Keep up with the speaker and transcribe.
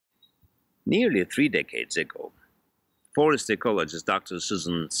Nearly 3 decades ago, forest ecologist Dr.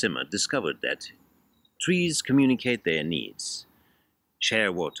 Susan Simard discovered that trees communicate their needs,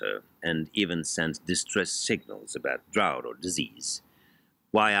 share water, and even send distress signals about drought or disease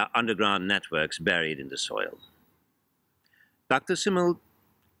via underground networks buried in the soil. Dr. Simard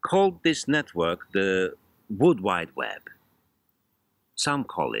called this network the Wood Wide Web. Some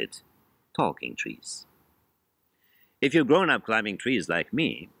call it talking trees. If you've grown up climbing trees like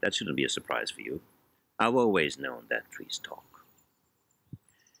me, that shouldn't be a surprise for you. I've always known that trees talk.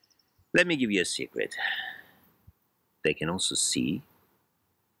 Let me give you a secret. They can also see,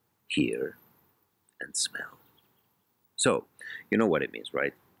 hear, and smell. So, you know what it means,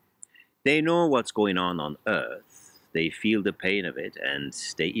 right? They know what's going on Earth, they feel the pain of it, and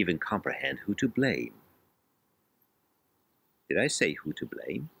they even comprehend who to blame. Did I say who to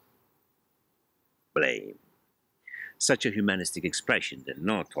blame? Blame. Such a humanistic expression that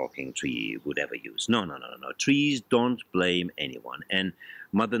no talking tree would ever use. No. Trees don't blame anyone, and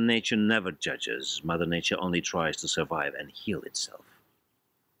Mother Nature never judges. Mother Nature only tries to survive and heal itself.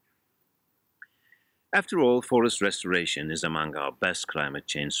 After all, forest restoration is among our best climate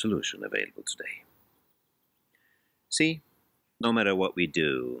change solutions available today. See, no matter what we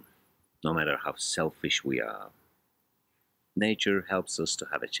do, no matter how selfish we are, nature helps us to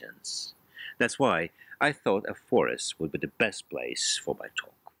have a chance. That's why I thought a forest would be the best place for my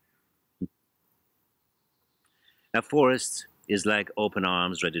talk. A forest is like open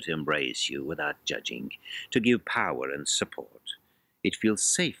arms ready to embrace you without judging, to give power and support. It feels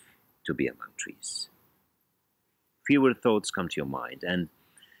safe to be among trees. Fewer thoughts come to your mind, and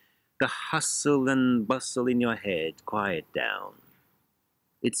the hustle and bustle in your head quiet down.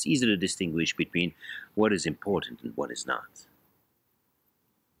 It's easy to distinguish between what is important and what is not.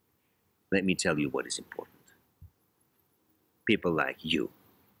 Let me tell you what is important. People like you.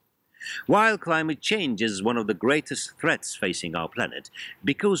 While climate change is one of the greatest threats facing our planet,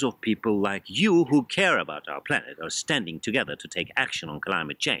 because of people like you who care about our planet are standing together to take action on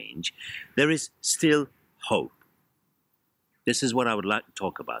climate change, there is still hope. This is what I would like to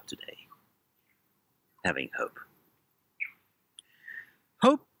talk about today. Having hope.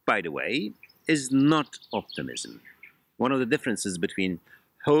 Hope, by the way, is not optimism. One of the differences between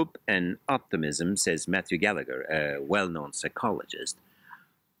hope and optimism, says Matthew Gallagher, a well-known psychologist,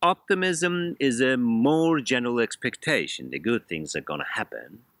 optimism is a more general expectation that good things are going to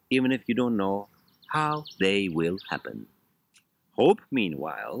happen, even if you don't know how they will happen. Hope,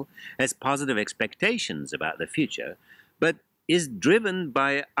 meanwhile, has positive expectations about the future, but is driven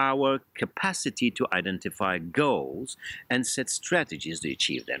by our capacity to identify goals and set strategies to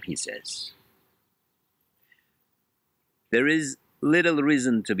achieve them, he says. There is little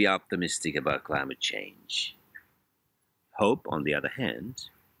reason to be optimistic about climate change. Hope, on the other hand,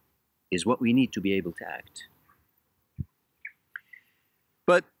 is what we need to be able to act.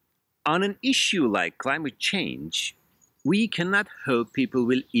 But on an issue like climate change, we cannot hope people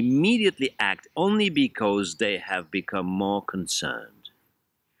will immediately act only because they have become more concerned.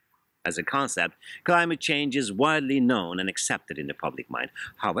 As a concept, climate change is widely known and accepted in the public mind.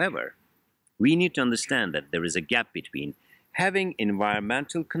 However, we need to understand that there is a gap between having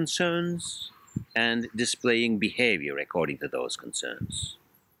environmental concerns and displaying behavior according to those concerns.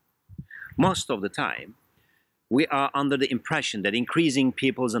 Most of the time, we are under the impression that increasing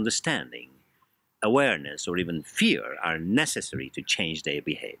people's understanding, awareness, or even fear are necessary to change their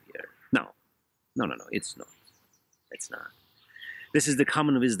behavior. No, it's not. It's not. This is the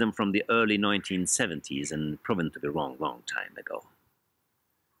common wisdom from the early 1970s and proven to be wrong long time ago.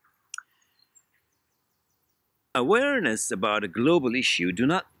 Awareness about a global issue do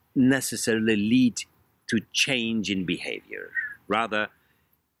not necessarily lead to change in behavior. Rather,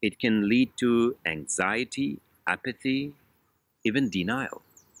 it can lead to anxiety, apathy, even denial.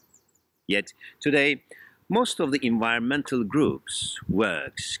 Yet today, most of the environmental groups,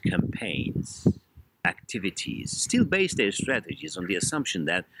 works, campaigns, activities still base their strategies on the assumption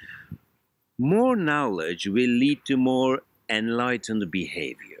that more knowledge will lead to more enlightened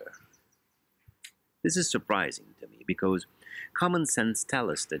behavior. This is surprising to me because common sense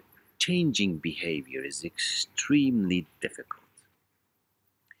tells us that changing behavior is extremely difficult.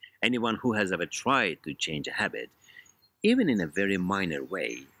 Anyone who has ever tried to change a habit, even in a very minor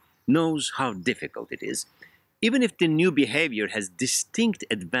way, knows how difficult it is, even if the new behavior has distinct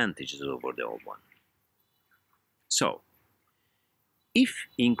advantages over the old one. So, if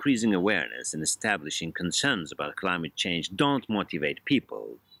increasing awareness and establishing concerns about climate change don't motivate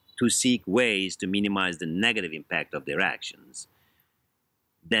people to seek ways to minimize the negative impact of their actions,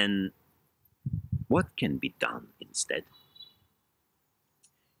 then what can be done instead?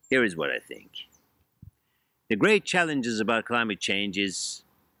 Here is what I think. The great challenges about climate change is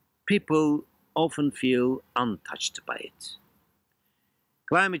people often feel untouched by it.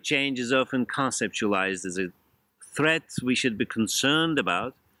 Climate change is often conceptualized as a threat we should be concerned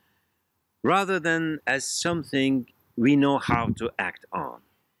about, rather than as something we know how to act on.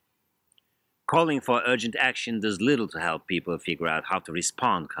 Calling for urgent action does little to help people figure out how to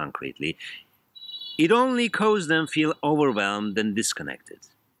respond concretely. It only causes them feel overwhelmed and disconnected.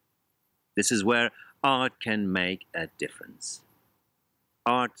 This is where art can make a difference.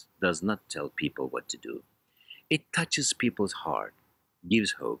 Art does not tell people what to do. It touches people's heart,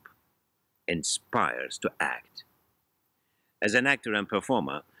 gives hope, inspires to act. As an actor and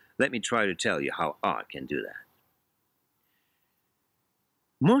performer, let me try to tell you how art can do that.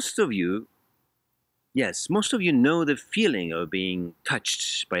 Most of you know the feeling of being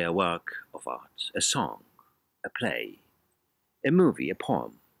touched by a work of art, a song, a play, a movie, a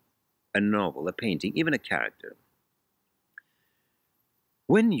poem, a novel, a painting, even a character.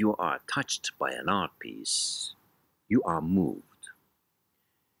 When you are touched by an art piece, you are moved.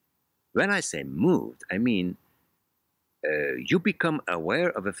 When I say moved, I mean you become aware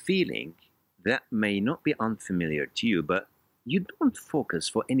of a feeling that may not be unfamiliar to you, but you don't focus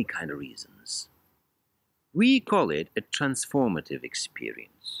for any kind of reasons. We call it a transformative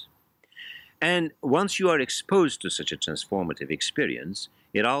experience. And once you are exposed to such a transformative experience,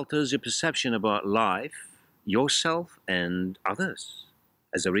 it alters your perception about life, yourself, and others.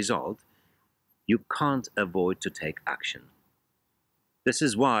 As a result, you can't avoid to take action. This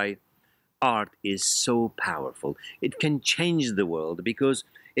is why art is so powerful. It can change the world because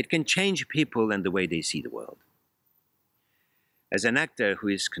it can change people and the way they see the world. As an actor who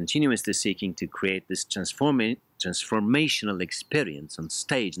is continuously seeking to create this transformational experience on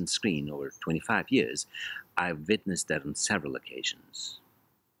stage and screen over 25 years, I've witnessed that on several occasions.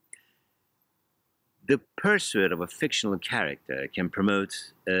 The pursuit of a fictional character can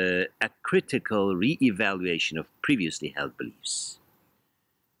promote a critical re-evaluation of previously held beliefs.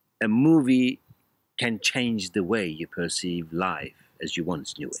 A movie can change the way you perceive life as you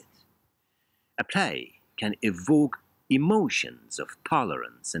once knew it. A play can evoke emotions of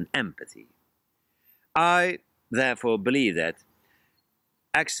tolerance and empathy. I, therefore, believe that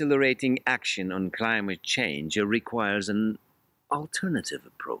accelerating action on climate change requires an alternative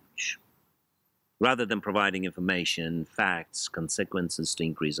approach. Rather than providing information, facts, consequences to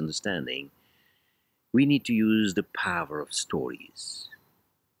increase understanding, we need to use the power of stories.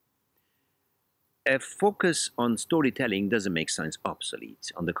 A focus on storytelling doesn't make science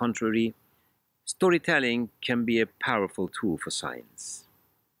obsolete. On the contrary, storytelling can be a powerful tool for science.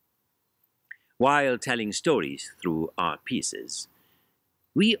 While telling stories through art pieces,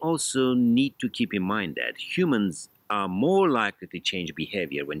 we also need to keep in mind that humans are more likely to change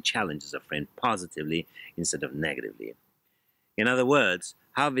behavior when challenges are framed positively instead of negatively. In other words,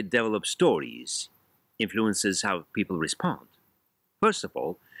 how we develop stories influences how people respond. First of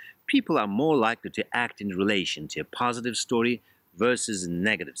all, people are more likely to act in relation to a positive story versus a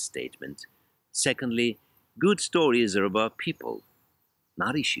negative statement. Secondly, good stories are about people,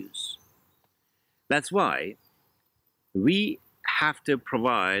 not issues. That's why we have to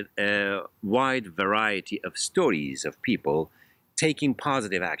provide a wide variety of stories of people taking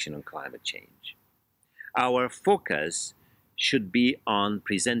positive action on climate change. Our focus should be on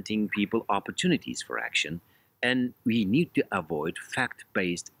presenting people opportunities for action, and we need to avoid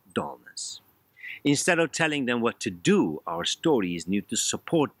fact-based dullness. Instead of telling them what to do, our stories need to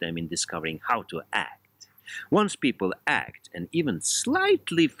support them in discovering how to act. Once people act and even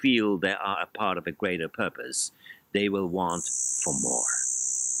slightly feel they are a part of a greater purpose, they will want for more.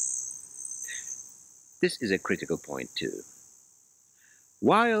 This is a critical point too.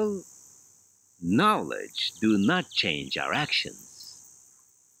 While knowledge do not change our actions,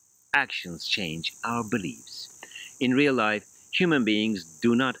 actions change our beliefs. In real life, human beings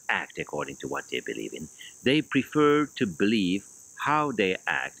do not act according to what they believe in. They prefer to believe how they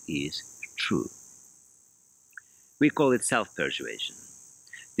act is true. We call it self-persuasion.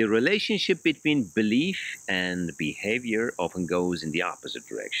 The relationship between belief and behavior often goes in the opposite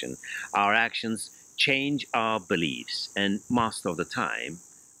direction. Our actions change our beliefs, and most of the time,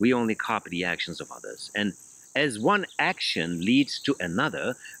 we only copy the actions of others. And as one action leads to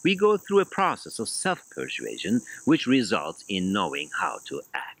another, we go through a process of self-persuasion, which results in knowing how to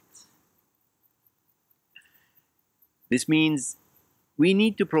act. This means we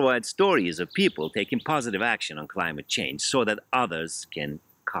need to provide stories of people taking positive action on climate change so that others can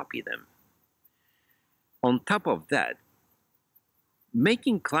copy them. On top of that,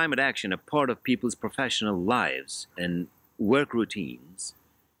 making climate action a part of people's professional lives and work routines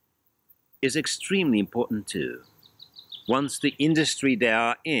is extremely important too. Once the industry they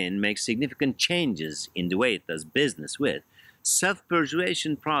are in makes significant changes in the way it does business with,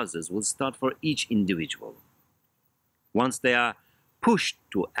 self-persuasion process will start for each individual. Once they are pushed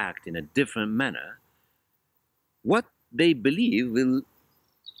to act in a different manner, what they believe will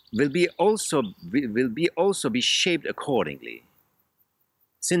also be shaped accordingly.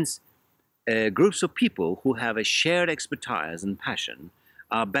 Since groups of people who have a shared expertise and passion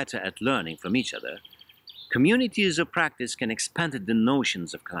are better at learning from each other, communities of practice can expand the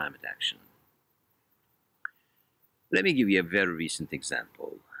notions of climate action. Let me give you a very recent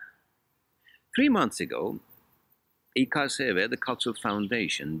example. 3 months ago, İKSV, the Cultural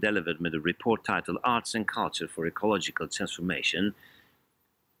Foundation, delivered me the report titled Arts and Culture for Ecological Transformation,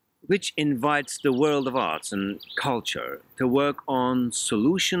 which invites the world of arts and culture to work on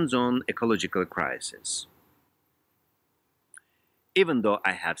solutions on ecological crisis. Even though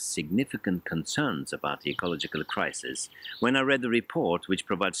I have significant concerns about the ecological crisis, when I read the report, which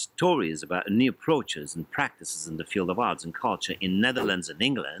provides stories about new approaches and practices in the field of arts and culture in Netherlands and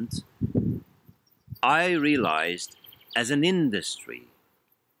England, I realized as an industry,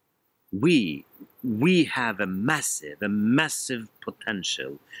 we have a massive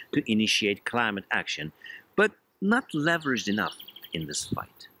potential to initiate climate action, but not leveraged enough in this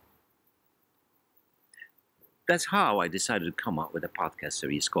fight. That's how I decided to come up with a podcast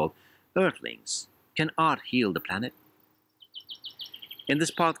series called Earthlings. Can Art Heal the Planet? In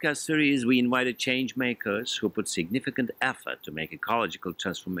this podcast series, we invited change makers who put significant effort to make ecological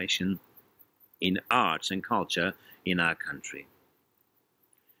transformation in arts and culture in our country.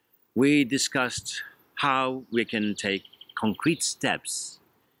 We discussed how we can take concrete steps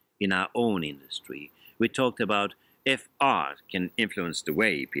in our own industry. We talked about if art can influence the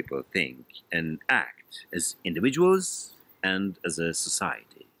way people think and act as individuals and as a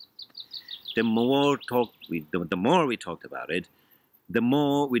society. The more we talked about it, the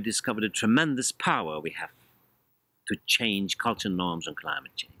more we discovered the tremendous power we have to change culture norms on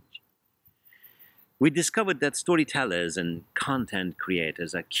climate change. We discovered that storytellers and content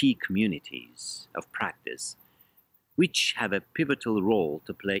creators are key communities of practice, which have a pivotal role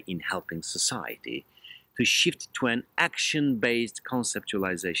to play in helping society to shift to an action-based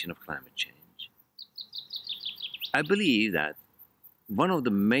conceptualization of climate change. I believe that one of the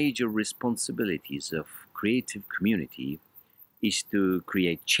major responsibilities of creative community is to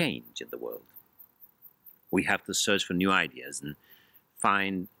create change in the world. We have to search for new ideas and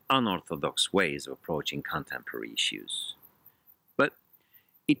find unorthodox ways of approaching contemporary issues. But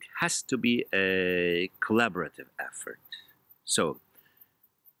it has to be a collaborative effort. So,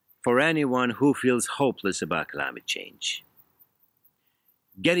 for anyone who feels hopeless about climate change,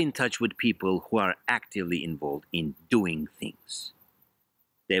 get in touch with people who are actively involved in doing things.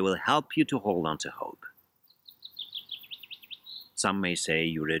 They will help you to hold on to hope. Some may say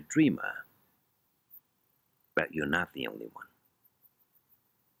you're a dreamer, but you're not the only one.